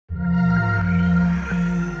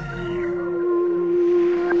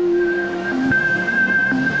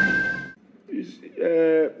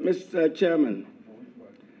Mr. Chairman,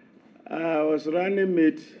 I was running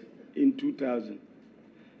mate in 2000.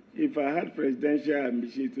 If I had presidential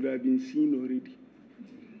ambition, it would have been seen already.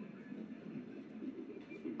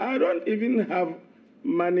 I don't even have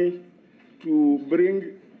money to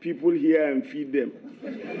bring people here and feed them.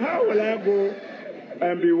 How will I go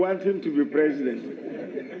and be wanting to be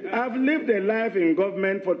president? I've lived a life in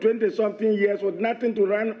government for 20-something years with nothing to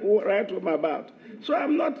write home about. So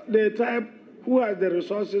I'm not the type who has the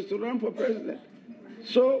resources to run for president.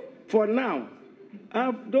 So for now,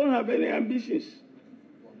 I don't have any ambitions.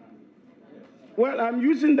 Well, I'm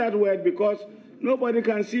using that word because nobody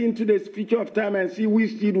can see into the future of time and see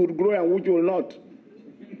which seed would grow and which will not,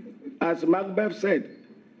 as Macbeth said.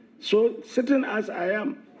 So sitting as I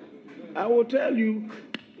am, I will tell you,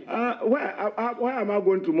 where am I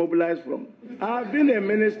going to mobilize from? I've been a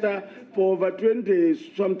minister for over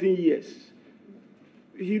 20-something years.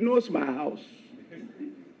 He knows my house.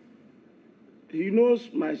 He knows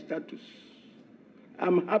my status.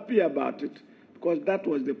 I'm happy about it because that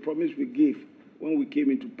was the promise we gave when we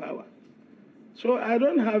came into power. So I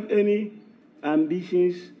don't have any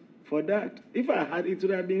ambitions for that. If I had, it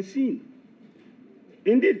would have been seen.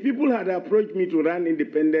 Indeed, people had approached me to run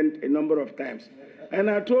independent a number of times.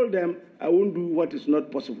 And I told them I won't do what is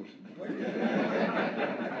not possible.